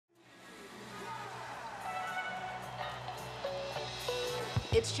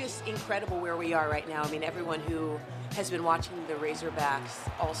it's just incredible where we are right now. I mean, everyone who has been watching the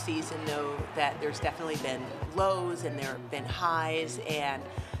Razorbacks all season know that there's definitely been lows and there have been highs, and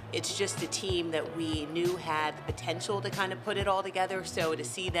it's just a team that we knew had the potential to kind of put it all together. So to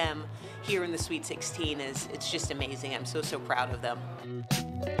see them here in the Sweet 16 it's just amazing. I'm so proud of them.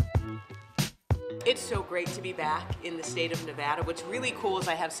 It's so great to be back in the state of Nevada. What's really cool is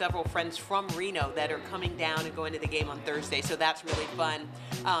I have several friends from Reno that are coming down and going to the game on Thursday, so that's really fun.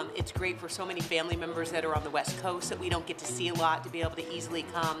 It's great for so many family members that are on the West Coast that we don't get to see a lot to be able to easily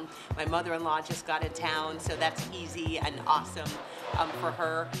come. My mother-in-law just got in town, so that's easy and awesome for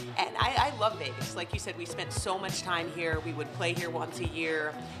her. And I love Vegas. Like you said, we spent so much time here. We would play here once a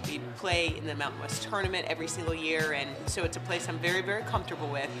year. We'd play in the Mountain West tournament every single year, and so it's a place I'm very comfortable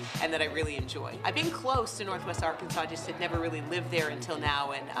with and that I really enjoy. I've been close to Northwest Arkansas, just had never really lived there until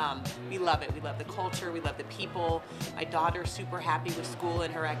now, and we love it. We love the culture, we love the people. My daughter's super happy with school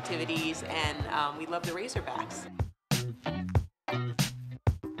and her activities, and we love the Razorbacks.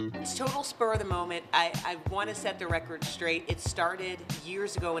 It's total spur of the moment. I want to set the record straight. It started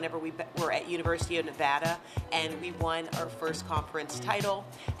years ago whenever we were at University of Nevada, and we won our first conference title,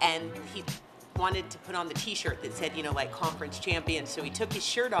 and he wanted to put on the t-shirt that said, you know, like conference champion. So he took his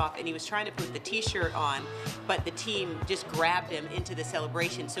shirt off and he was trying to put the t-shirt on, but the team just grabbed him into the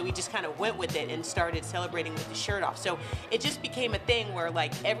celebration. So he just kind of went with it and started celebrating with the shirt off. So it just became a thing where,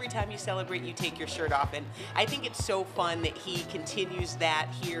 like, every time you celebrate, you take your shirt off. And I think it's so fun that he continues that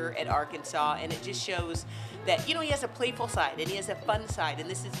here at Arkansas. And it just shows that, you know, he has a playful side and he has a fun side, and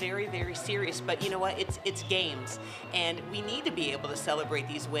this is very serious, but you know what, it's games, and we need to be able to celebrate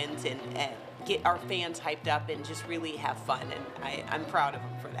these wins and get our fans hyped up and just really have fun, and I'm proud of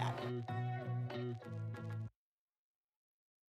him for that.